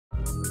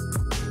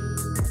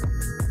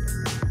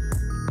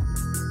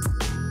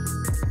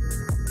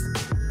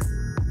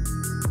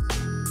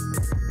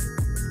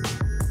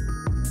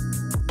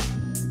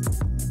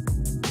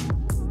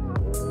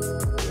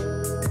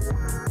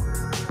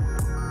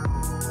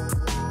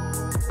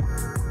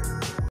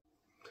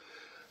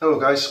Hello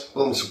guys,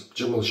 welcome to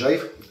Jimble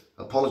Shave.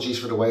 Apologies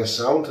for the way I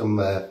sound.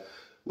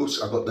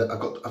 Whoops, I've got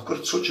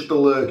a touch of the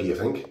lurgy, I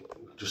think.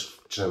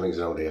 Just turn things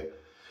around here.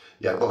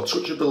 Yeah, I've got a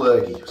touch of the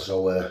lurgy,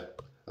 so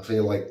I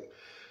feel like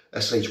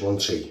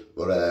SH1T.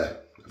 But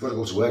I've got to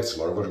go to work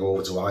tomorrow. I've got to go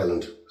over to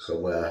Ireland.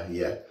 So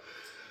yeah,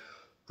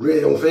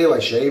 really don't feel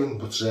like shaving,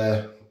 but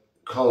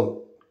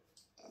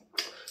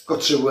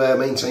got to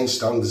maintain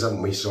standards,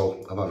 haven't we?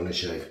 So I'm having a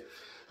shave.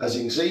 As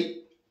you can see,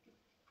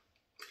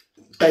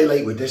 day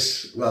late with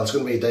this. Well, it's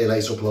going to be a day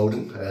late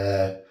uploading.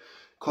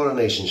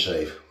 Coronation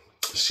shave,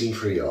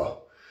 C3R.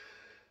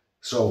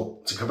 So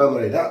to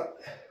commemorate that,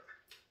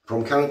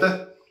 from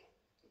Canada,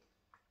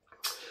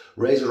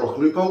 Razorock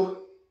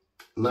Lupo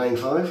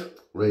 95,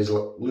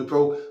 Razorock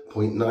Lupo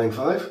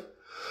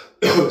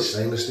 0.95,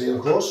 stainless steel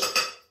of course.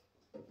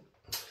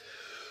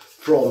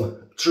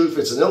 From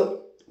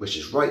Truefitt which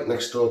is right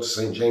next door to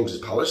St James's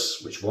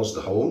Palace, which was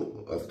the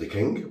home of the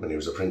King when he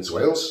was a Prince of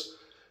Wales,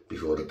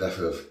 before the death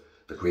of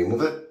the Queen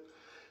Mother.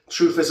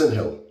 Truefitt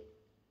Hill,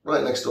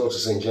 right next door to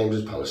St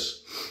James's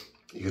Palace.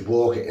 You could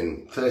walk it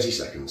in 30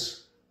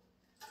 seconds.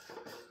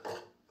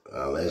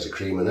 There's a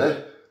cream in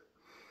there.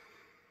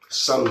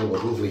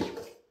 Sandalwood, lovely.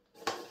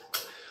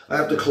 I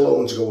have the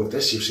cologne to go with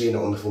this. You've seen it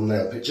on the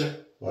thumbnail picture.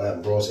 I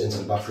haven't brought it into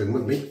the bathroom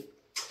with me.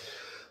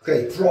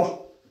 Okay, from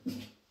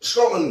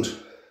Scotland,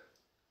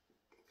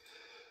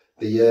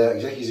 the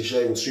executive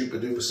shaving super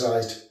duper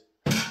sized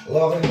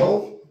lavering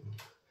bowl.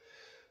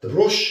 The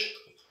brush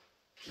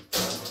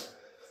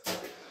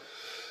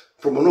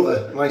from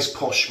another nice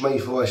posh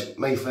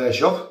Mayfair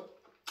shop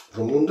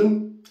from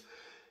London.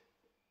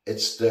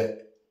 It's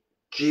the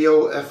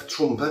GOF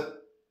Trumper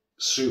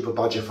Super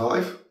Badger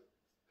 5.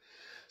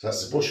 So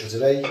that's the brush for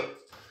today.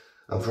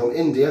 And from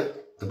India,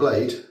 the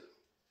blade,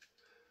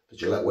 the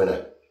Gillette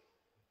Winner.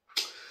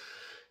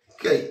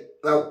 Okay,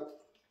 now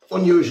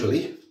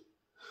unusually,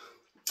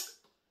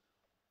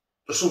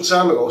 some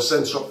time ago I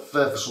sent off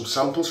for some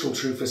samples from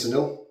Truefitt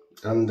Hill,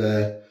 and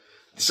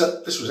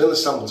this was in the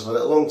samples for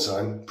a long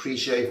time.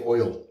 Pre-shave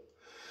oil.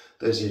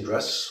 There's the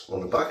address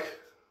on the back.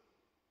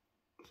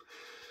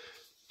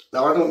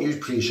 Now I don't use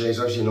pre-shaves,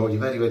 as you know. You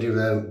very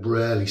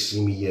rarely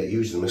see me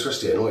using them,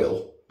 especially in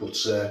oil. But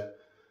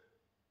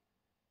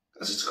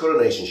as it's a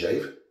Coronation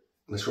shave,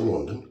 and it's from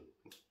London,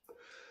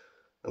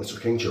 and it's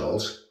for King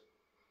Charles,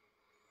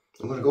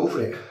 I'm going to go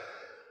for it.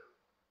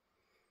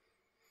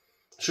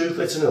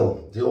 Truefitt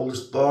Hill, the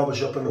oldest barber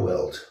shop in the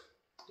world.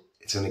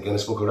 It's in the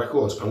Guinness Book of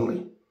Records,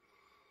 apparently.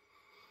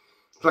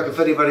 It's like a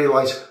very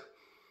light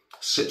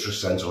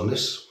citrus scent on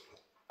this.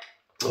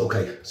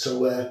 Okay,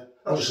 so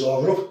I'll just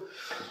lather up.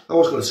 I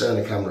was going to turn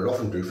the camera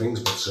off and do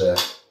things, but I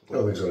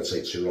don't think it's going to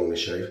take too long, this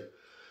shave.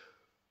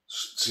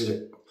 See,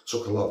 it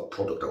took a lot of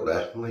product out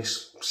there.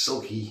 Nice,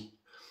 silky,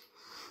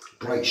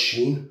 bright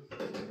sheen.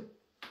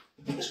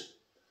 Just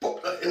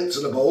pop that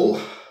into the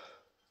bowl,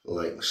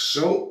 like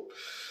so.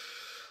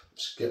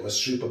 Just get my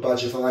Super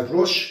Badger 5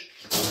 brush,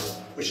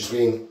 which has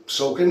been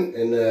soaking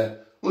in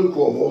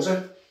lukewarm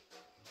water.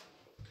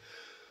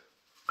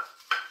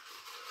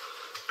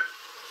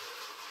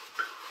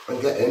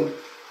 And get in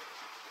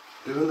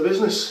doing the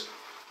business.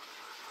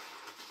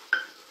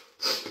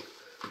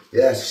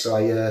 Yes,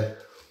 I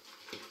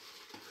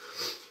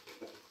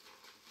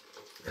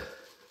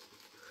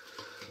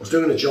was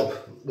doing a job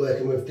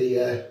working with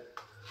the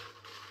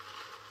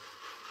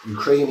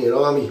Ukrainian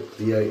army,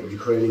 the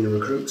Ukrainian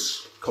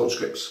recruits,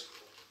 conscripts,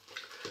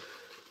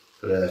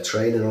 for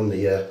training on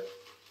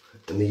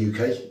in the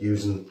UK,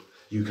 using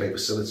UK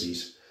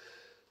facilities.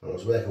 And I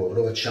was working with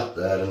another chap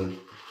there, and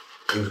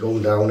he was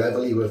going down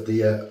heavily with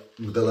the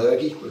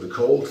lurgy, with the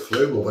cold,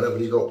 flu, or whatever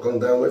he's gone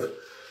down with.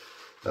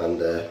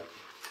 And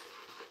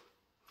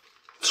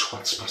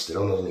twat's passed it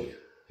on, hasn't he?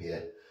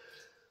 Yeah.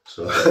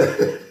 So,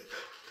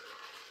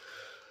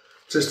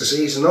 tis the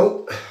season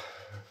though.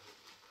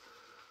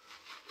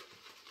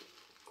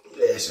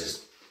 This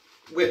is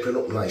whipping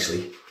up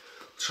nicely.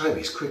 I'll try and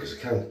be as quick as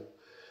I can.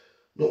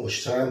 Not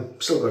much time.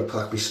 Still got to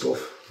pack my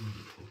stuff.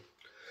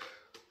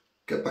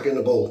 Get back in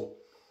the bowl.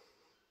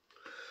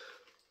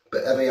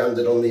 Bit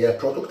heavy-handed on the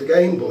product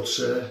again, but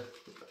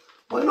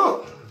why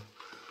not?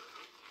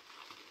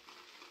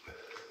 I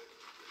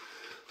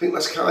think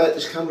this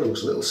camera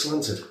looks a little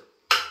slanted.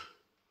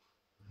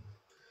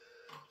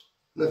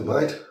 Never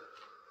mind.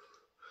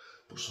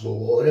 Put some more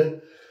water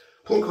in.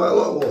 Put quite a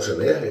lot of water in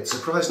there. It's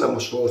surprising how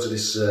much water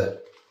this,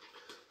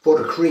 for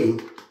the cream,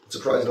 it's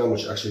surprising how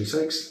much it actually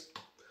takes.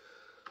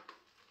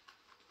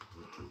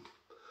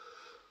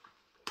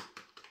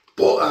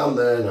 But I'm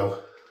there now.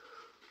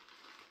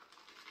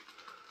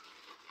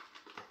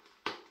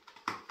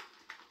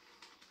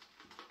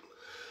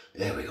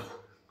 There we go.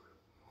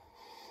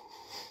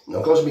 Now,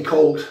 because of me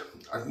cold,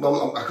 I'm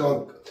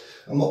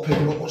not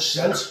picking up much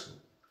scent.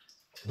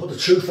 But the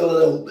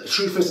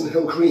Truefitt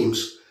Hill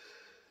creams,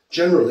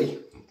 generally,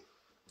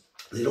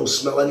 they don't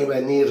smell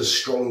anywhere near as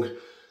strong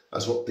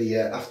as what the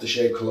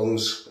aftershave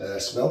colognes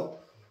smell.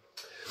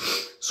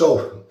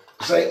 So,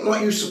 I'm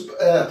not used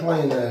to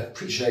applying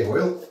pre-shave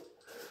oil.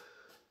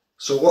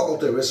 So what I'll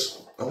do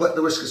is, I'll wet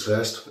the whiskers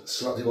first,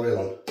 slap the oil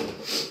on.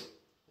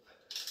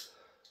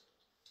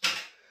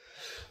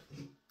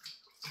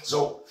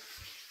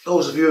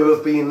 those of you who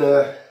have been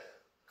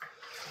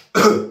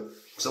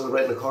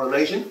celebrating the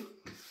coronation,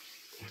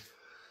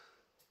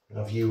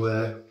 did you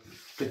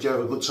have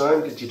a good time?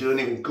 Did you do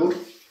anything good?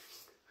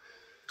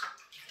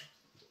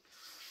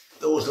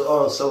 Those that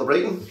aren't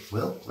celebrating,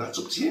 well, that's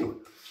up to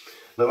you.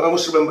 Now, I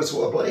must remember to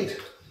put a blade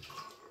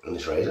in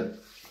this razor.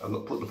 I've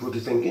not put the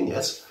bloody thing in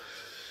yet.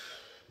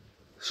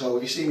 So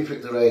if you see me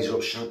pick the razor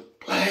up, shout,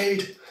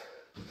 blade!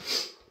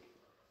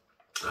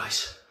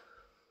 Right.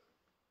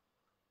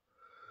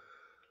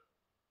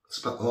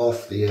 It's about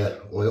half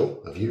the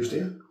oil I've used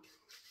here.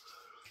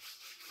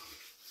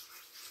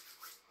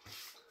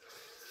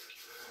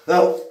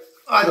 Now,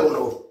 I don't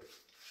know if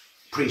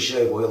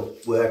pre-shave oil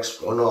works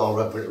or not,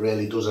 or if it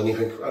really does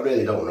anything. I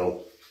really don't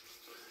know.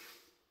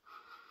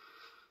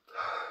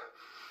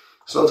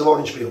 Smells of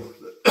orange peel.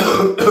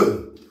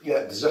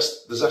 Yeah, the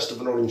zest of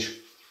an orange.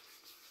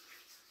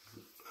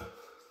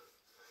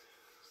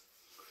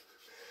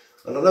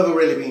 And I've never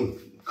really been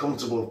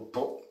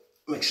comfortable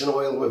mixing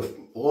oil with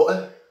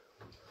water.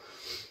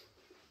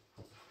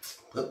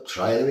 But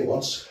try anything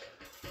once.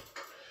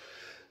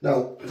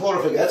 Now, before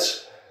I forget,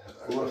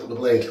 I'm going to put the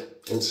blade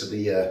into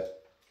the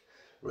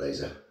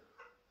razor.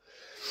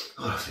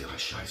 Oh, I feel like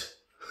shite.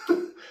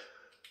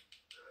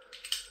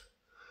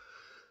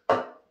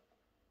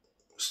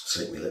 Just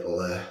take me little,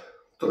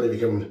 don't know if you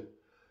can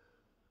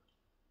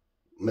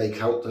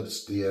make out that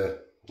it's the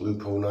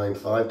Lupo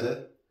 95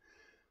 there.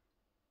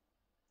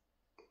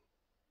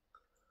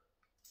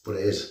 But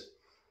it is.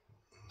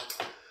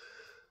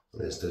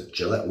 There's the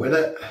Gillette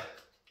Winner.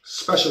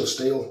 Special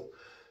steel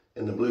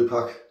in the blue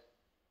pack.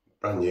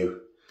 Brand new.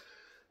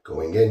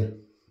 Going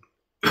in.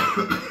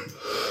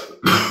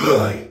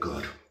 My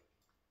God.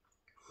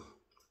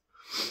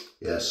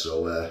 Yeah,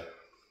 so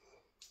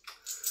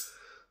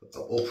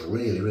up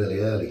really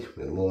early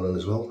in the morning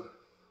as well.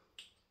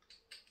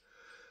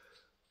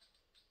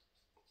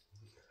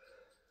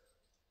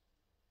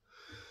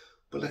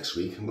 But next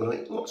week I'm going to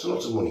make lots and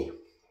lots of money.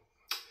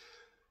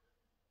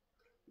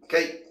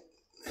 Okay,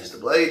 here's the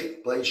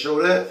blade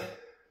show there.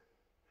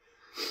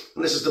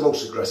 And this is the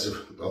most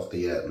aggressive of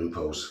the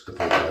Lupos, the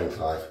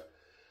 0.95.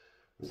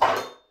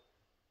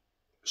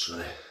 Just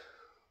going to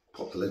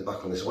pop the lid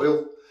back on this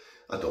oil.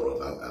 I don't know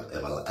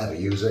if I'll ever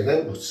use it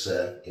again, but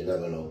you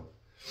never know.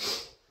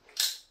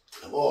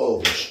 I'm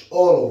all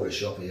over the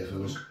shop here,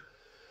 fools.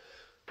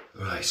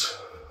 Right.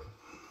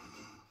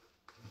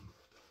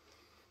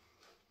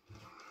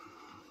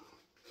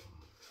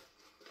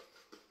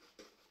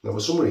 Now, for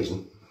some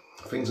reason,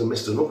 things are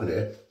misting up in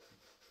here.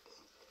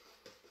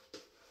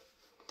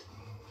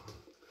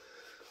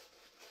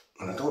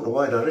 And I don't know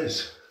why that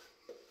is.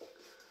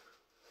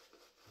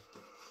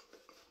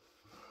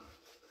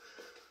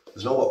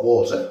 There's no hot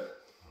water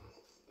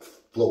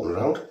floating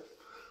around,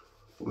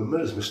 but my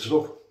mirror's misting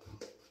up.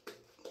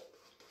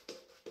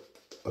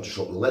 I just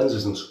hope the lens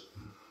isn't.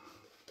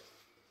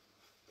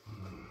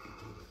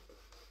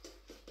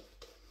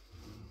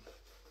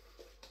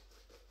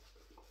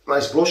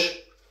 Nice blush.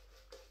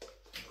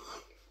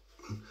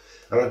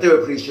 And I do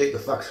appreciate the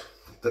fact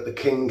that the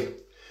king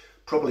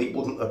probably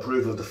wouldn't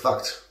approve of the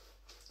fact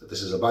that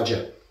this is a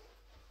badger.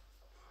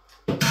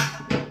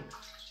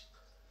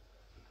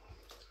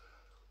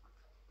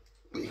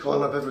 But you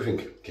can't have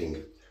everything,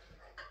 king.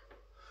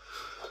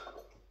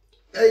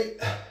 Hey,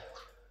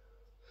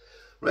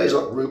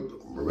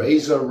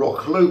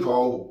 Razorock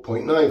Lupo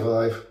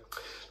 0.95.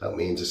 That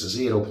means it's a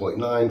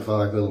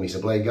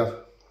 0.95mm blade gap.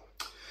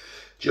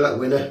 Gillette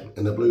Winner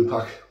in the blue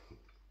pack.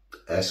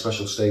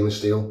 Special stainless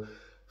steel.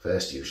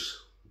 First use.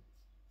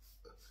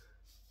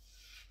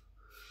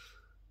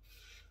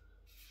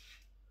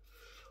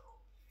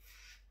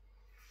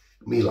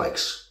 Me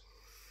likes.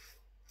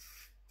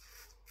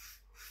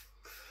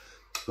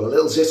 Got a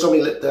little zit on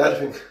my lip there, I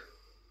think.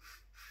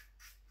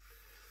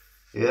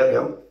 Here I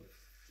am.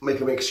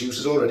 Making my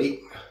excuses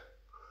already.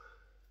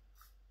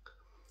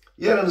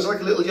 Yeah, and there's like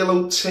a little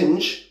yellow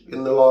tinge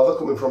in the lava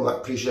coming from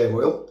that pre-shave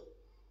oil.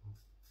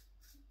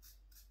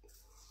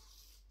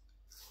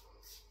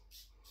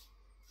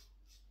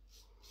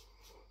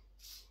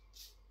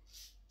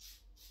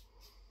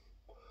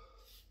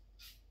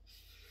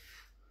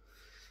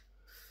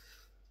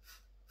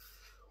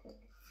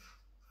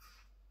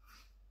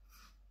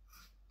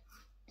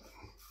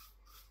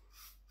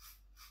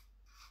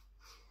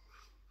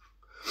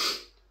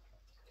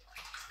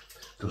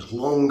 Those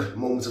long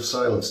moments of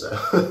silence there.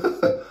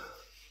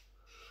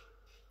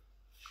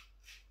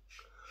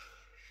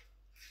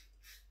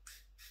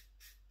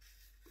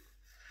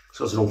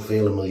 So I don't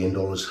feel $1 million.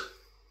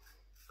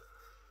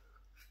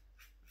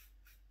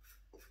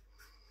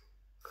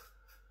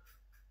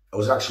 I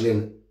was actually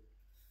in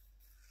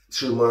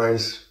 2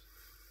 minds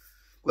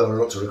whether or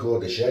not to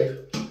record this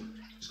shave,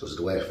 just because of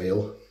the way I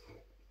feel.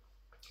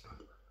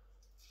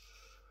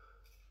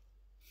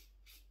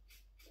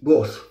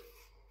 But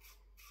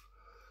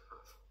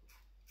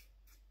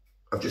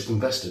I've just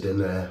invested in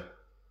a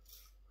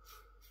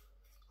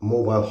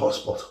mobile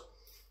hotspot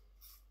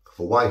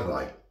for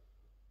Wi-Fi.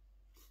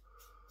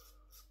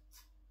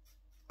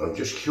 I'm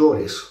just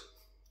curious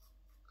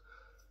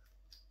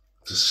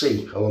to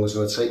see how long it's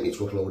going to take me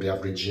to upload the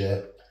average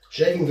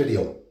shaving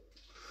video.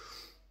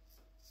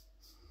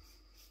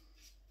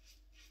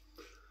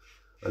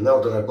 And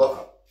now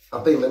that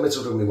I've been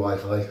limited with my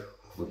Wi-Fi,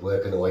 with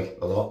working away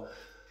a lot,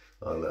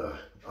 and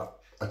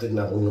I didn't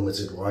have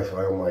unlimited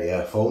Wi-Fi on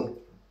my phone.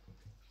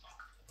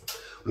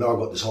 Now I've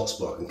got this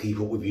hotspot, I can keep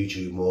up with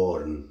YouTube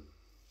more and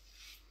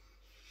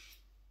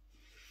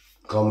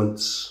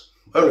comments.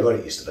 I only got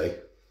it yesterday.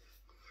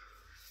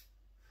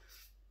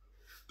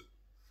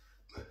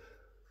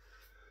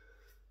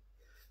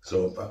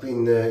 So I've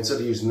been,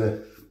 instead of using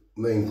the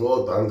main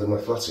broadband in my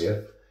flat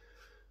here,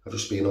 I've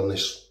just been on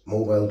this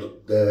mobile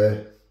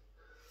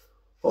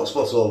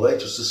hotspot all day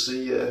just to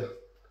see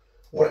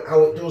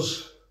how it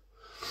does.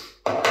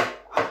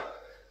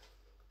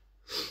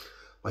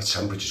 My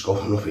temperature's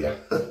going up here.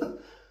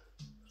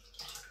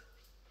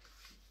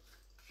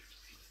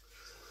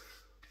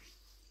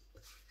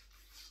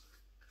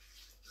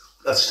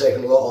 That's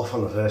taken a lot off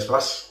on the first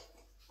pass,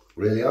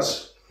 really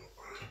has.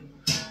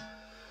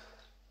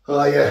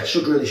 I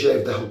should really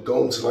shave the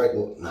dome tonight,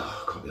 but no,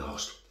 I can't be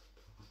arsed.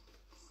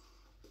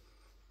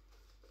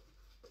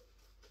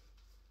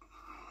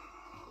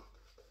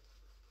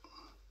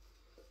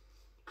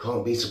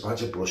 Can't beat a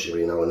badger brush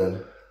every now and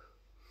then.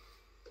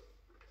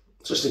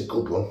 Just a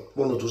good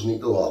one that doesn't eat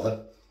the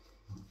lather.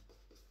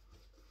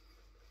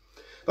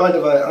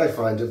 I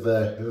find if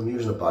I'm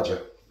using a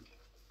badger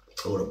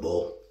or a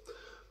bow,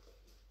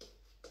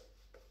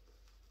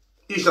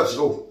 you just have to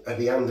go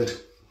heavy-handed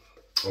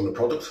on the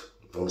product,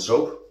 on the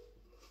soap,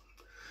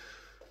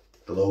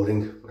 the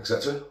loading,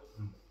 etc.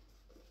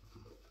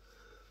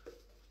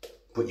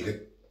 But you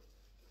could,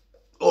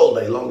 all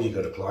day long, you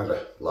could apply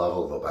the lather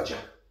over a badger.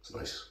 It's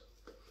nice.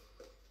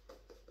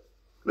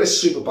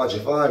 This Super Badger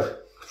 5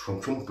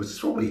 from Truefitt is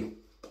probably,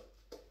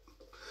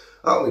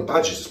 out of my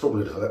badges, it's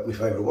probably my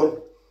favourite one.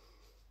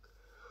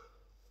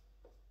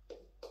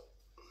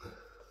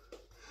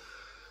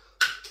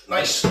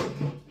 Nice,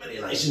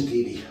 very nice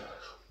indeed.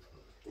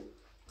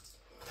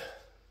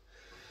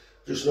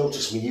 Just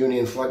noticed my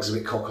Union flag's a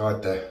bit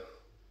cockeyed there.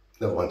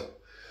 Never mind.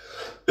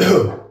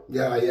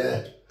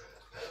 Yeah,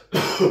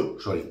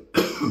 sorry.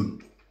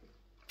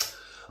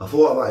 I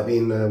thought I might have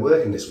been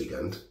working this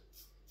weekend.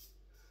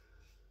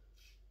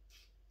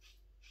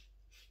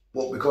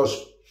 But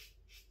because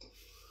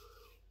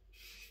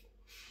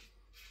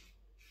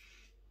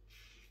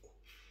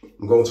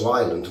I'm going to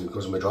Ireland and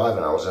because of my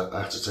driving hours,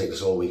 I have to take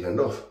this whole weekend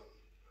off.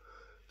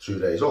 2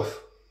 days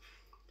off.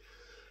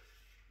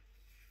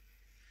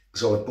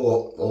 So I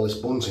bought all this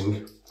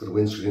bunting for the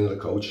windscreen of the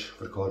coach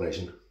for the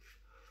Coronation.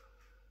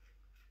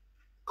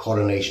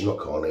 Coronation, not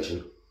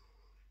Coronation.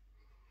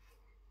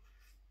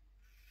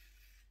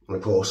 And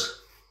of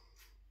course,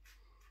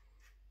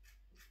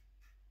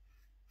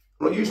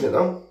 I'm not using it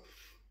now.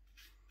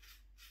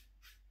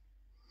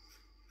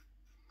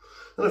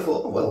 And I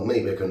thought, oh, well,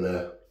 maybe I can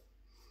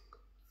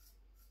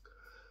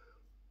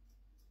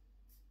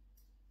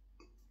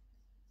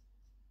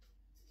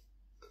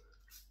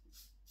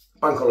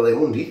Bank Holiday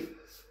Monday.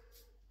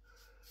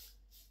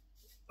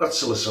 That's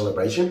still a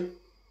celebration.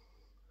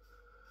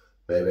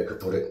 Maybe I could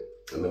put it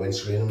in the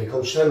windscreen of my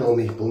coach then, or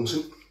my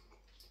bunting.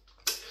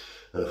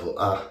 And I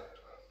thought,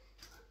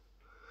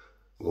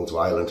 I'm going to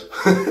Ireland.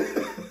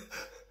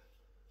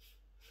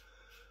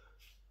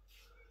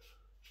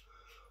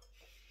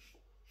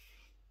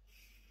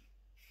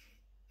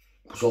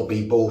 So I'll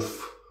be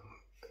both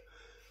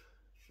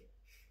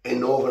in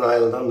Northern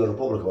Ireland and the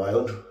Republic of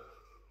Ireland.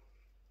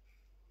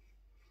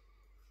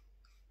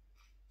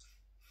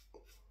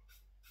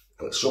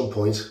 And at some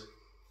point,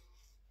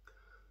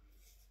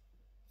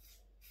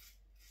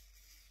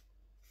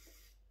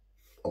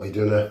 I'll be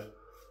doing a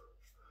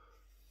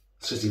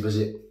city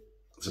visit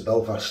to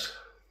Belfast.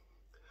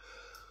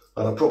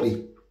 And I'll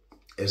probably,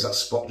 is that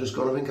spot just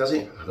gone, I think, has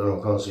it? I don't know,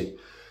 I can't see.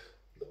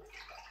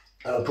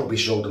 And I'll probably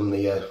show them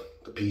the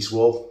Peace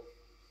Wall.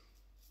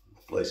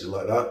 Places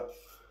like that.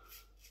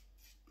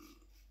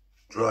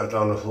 Drive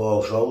down the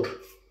Falls Road,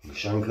 the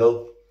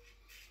Shankill.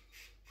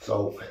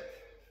 So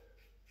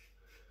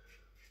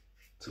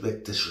it's a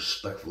bit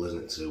disrespectful,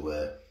 isn't it,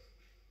 to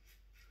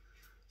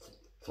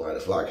fly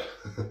the flag.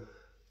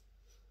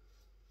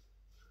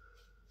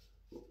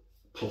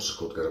 Plus I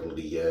could get a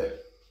bloody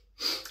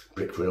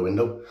brick through the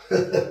window.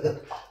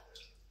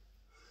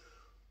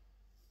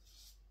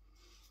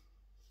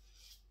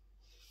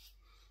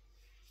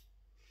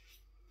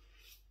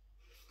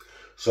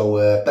 So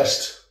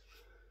best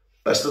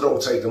I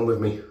don't take them with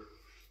me.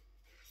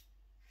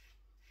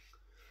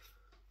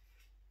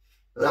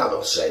 And I'm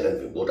not saying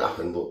anything would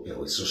happen, but you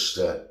know, it's just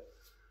out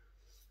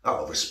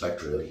of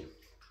respect, really.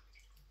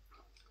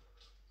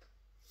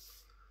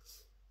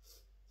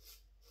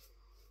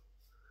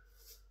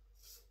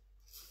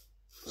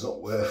 It's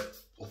not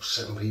worth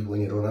upsetting people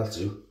when you don't have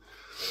to.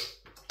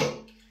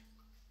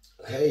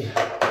 Okay.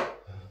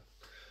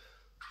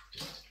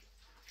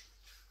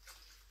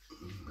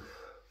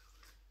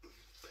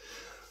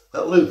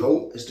 That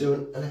Lupo is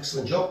doing an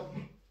excellent job.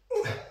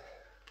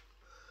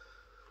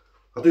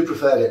 I do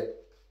prefer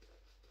it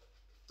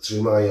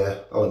to my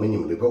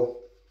aluminium Lupo.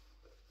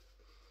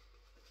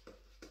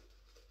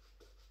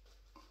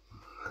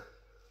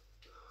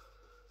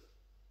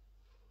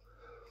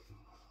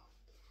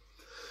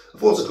 I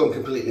thought I'd gone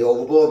completely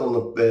overboard on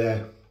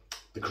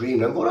the cream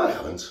then, but I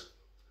haven't.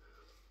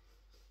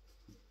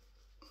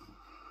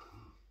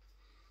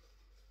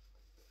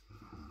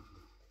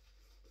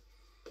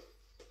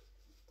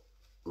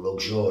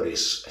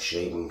 Luxurious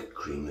shaving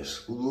cream,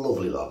 this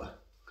lovely lather.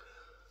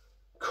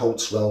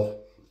 Coats well,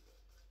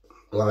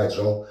 glides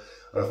well,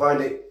 and I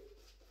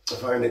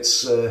find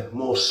it's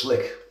more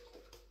slick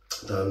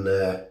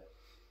than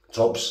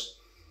Tob's.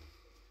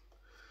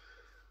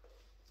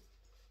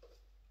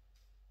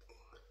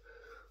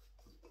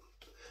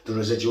 The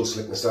residual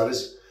slickness that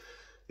is.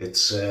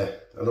 It's I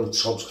know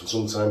Tob's can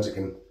sometimes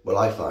well,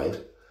 I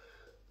find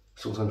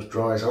sometimes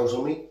dries out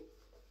on me.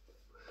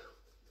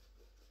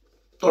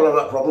 Don't have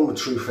that problem with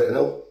Truefitt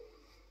now.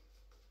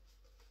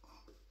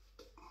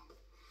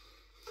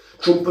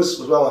 Trumpers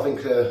as well, I think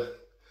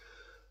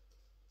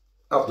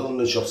after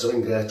London shops, I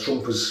think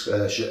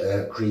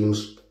Trumpers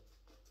creams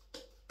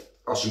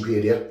are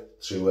superior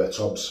to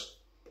Tob's.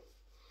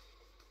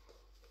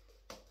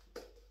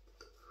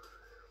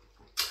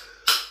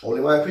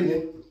 Only my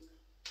opinion.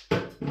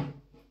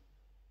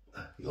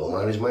 Your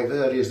man is my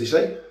verde, as they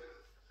say.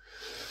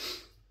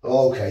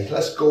 Okay,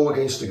 let's go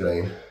against the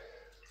grain.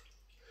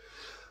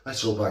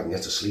 Let's hope I can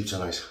get to sleep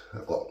tonight.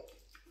 I've got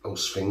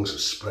those things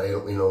of spray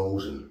up my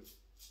nose and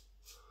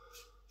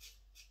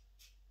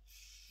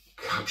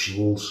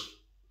capsules.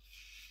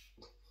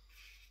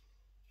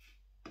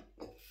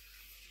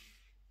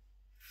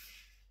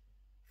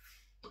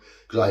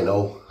 Because I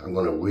know I'm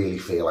going to really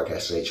feel like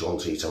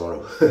SH1T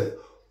tomorrow.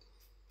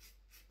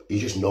 You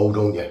just know,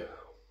 don't you?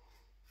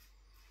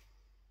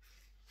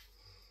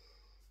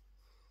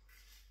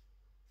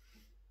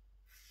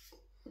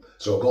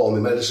 So I got all my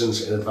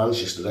medicines in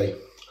advance yesterday.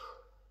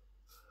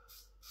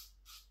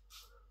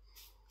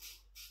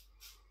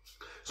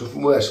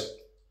 Something worse,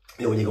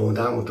 you know, when you're going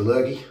down with the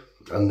lurgy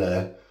and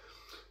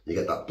you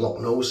get that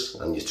blocked nose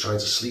and you're trying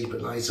to sleep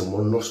at night and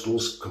one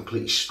nostril's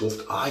completely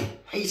stuffed. I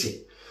hate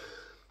it.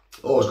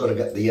 Always got to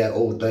get the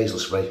old nasal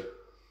spray.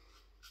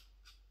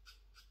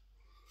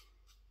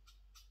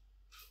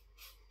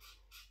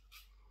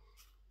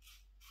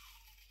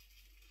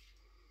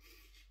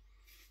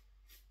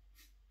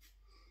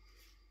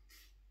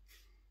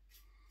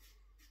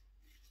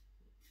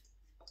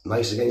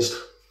 Nice against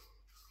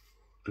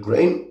the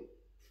grain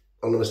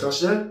on the moustache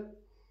there.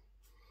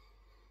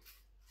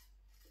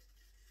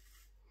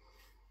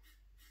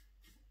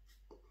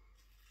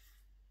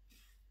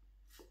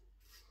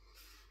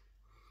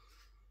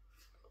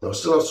 Now I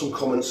still have some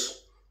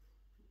comments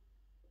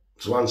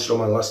to answer on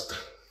my last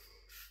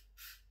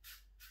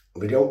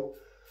video.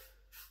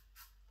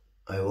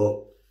 I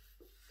will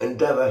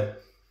endeavour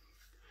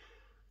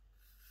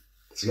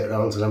to get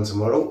round to them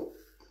tomorrow.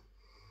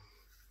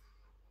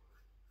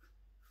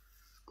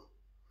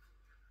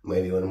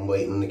 Maybe when I'm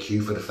waiting in the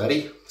queue for the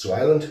ferry to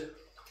Ireland.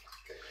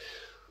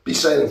 Be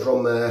sailing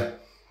from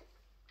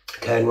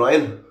Cairn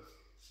Ryan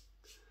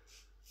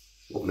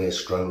up near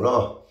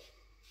Stranraer.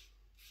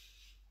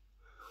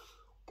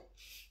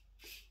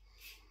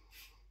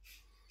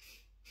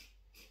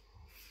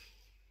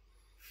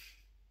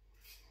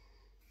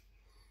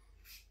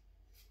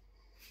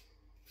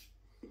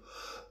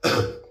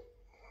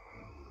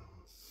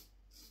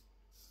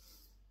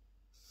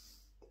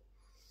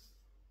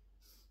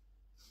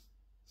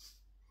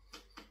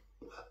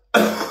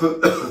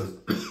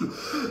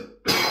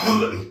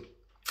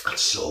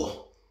 That's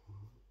sore.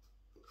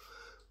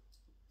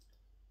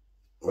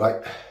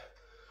 Right.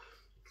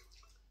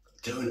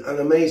 Doing an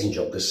amazing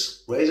job,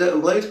 this razor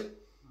and blade.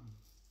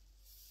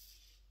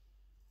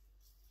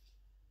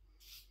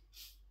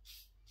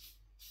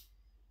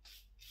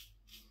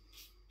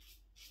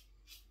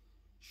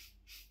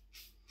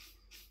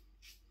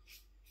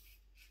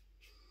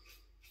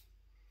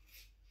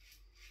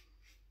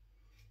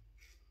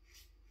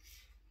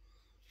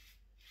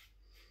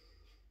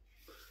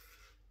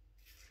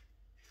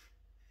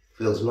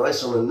 Feels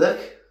nice on the neck.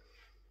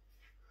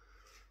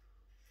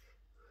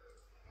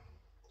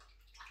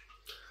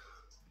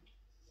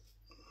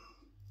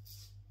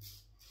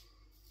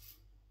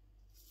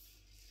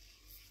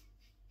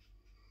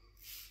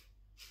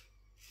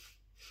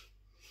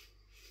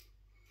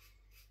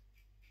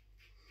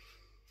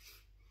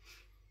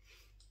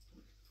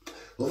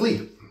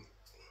 Lovely.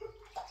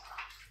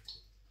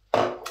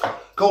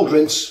 Cold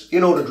rinse, you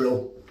know the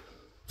drill.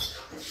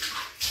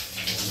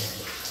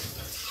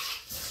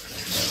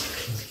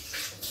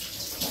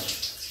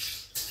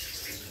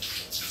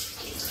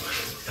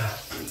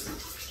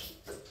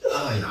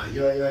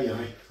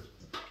 Aye.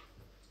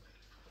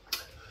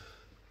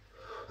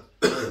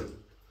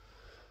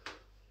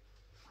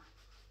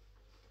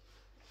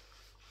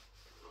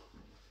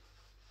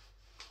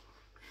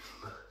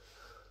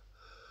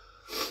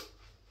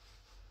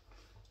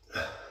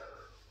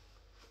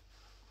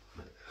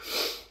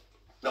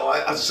 No, I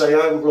have to say I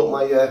haven't brought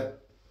my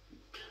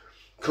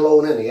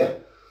cologne in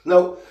here.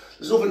 No,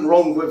 there's nothing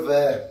wrong with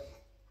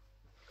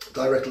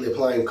directly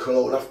applying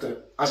cologne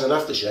as an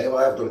aftershave.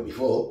 I have done it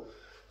before.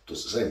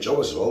 Does the same job,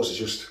 I suppose. It's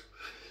just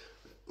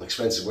an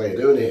expensive way of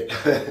doing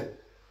it.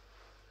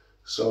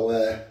 So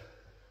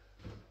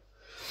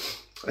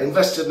I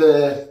invested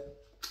in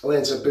I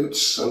went into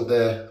Boots and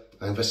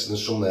I invested in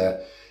some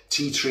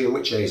tea tree and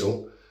witch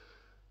hazel.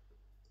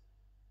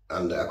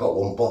 And I got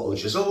one bottle and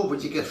she says, oh,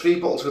 but you get 3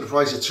 bottles for the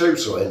price of 2,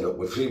 so I ended up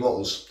with 3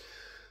 bottles.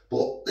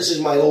 But this is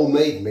my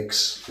homemade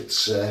mix.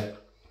 It's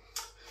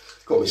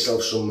got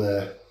myself some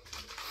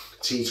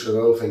tea tree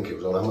oil, I think it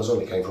was on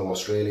Amazon, it came from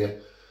Australia.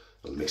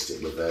 I mixed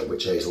it with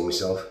witch hazel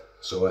myself.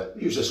 So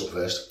use this up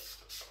first.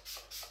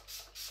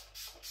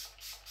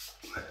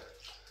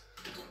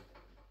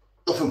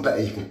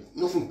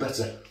 Nothing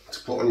better to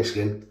put on your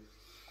skin.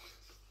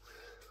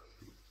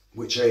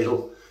 Witch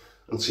hazel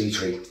and tea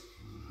tree.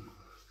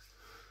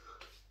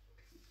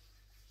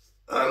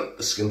 And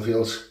the skin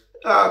feels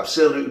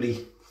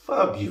absolutely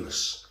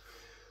fabulous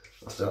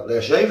after that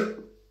there shave.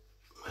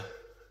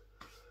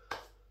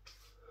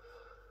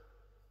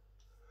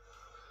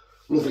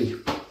 Lovely.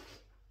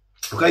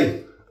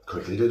 Okay,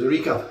 quickly do the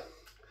recap.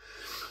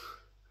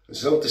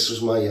 So this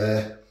was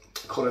my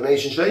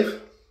Coronation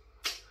shave.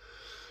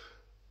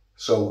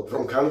 So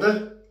from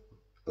Canada,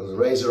 the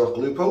Razorock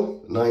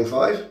Lupo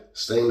 95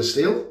 stainless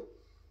steel.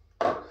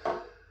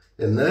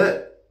 In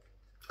there,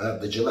 I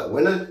have the Gillette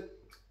Winner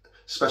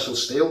special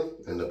steel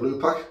in the blue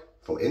pack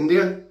from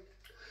India.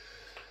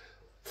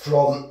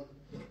 From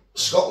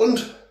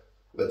Scotland,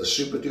 with the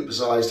super duper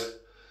sized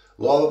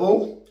lava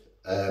bowl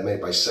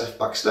made by Seth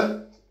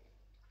Baxter,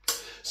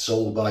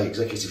 sold by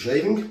Executive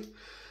Shaving.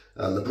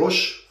 And the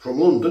brush from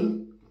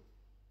London,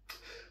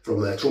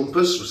 from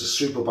Trumpers, was the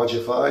Super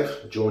Badger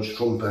 5, George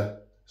Trumper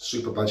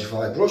Super Badger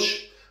 5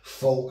 brush,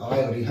 full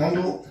ivory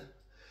handle.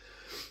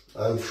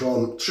 And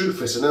from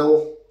Truefitt and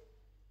Hill,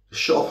 the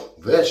shop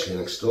virtually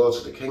next door to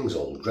the King's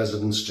old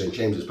residence, St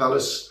James's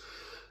Palace,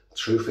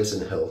 Truefitt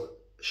and Hill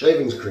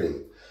shavings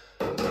cream.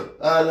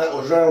 And that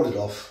was rounded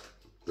off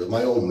with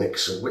my own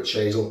mix of witch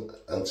hazel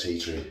and tea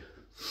tree.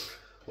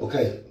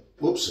 Okay,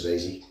 whoops a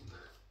daisy.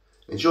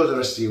 Enjoy the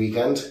rest of your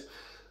weekend.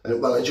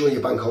 Well, enjoy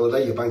your bank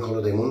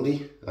holiday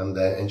Monday, and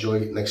enjoy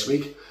next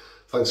week.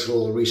 Thanks for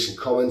all the recent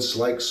comments,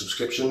 likes,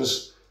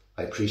 subscriptions.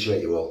 I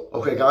appreciate you all.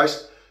 Okay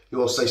guys,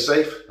 you all stay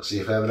safe. I'll see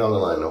you further down the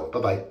line now. Bye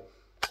bye.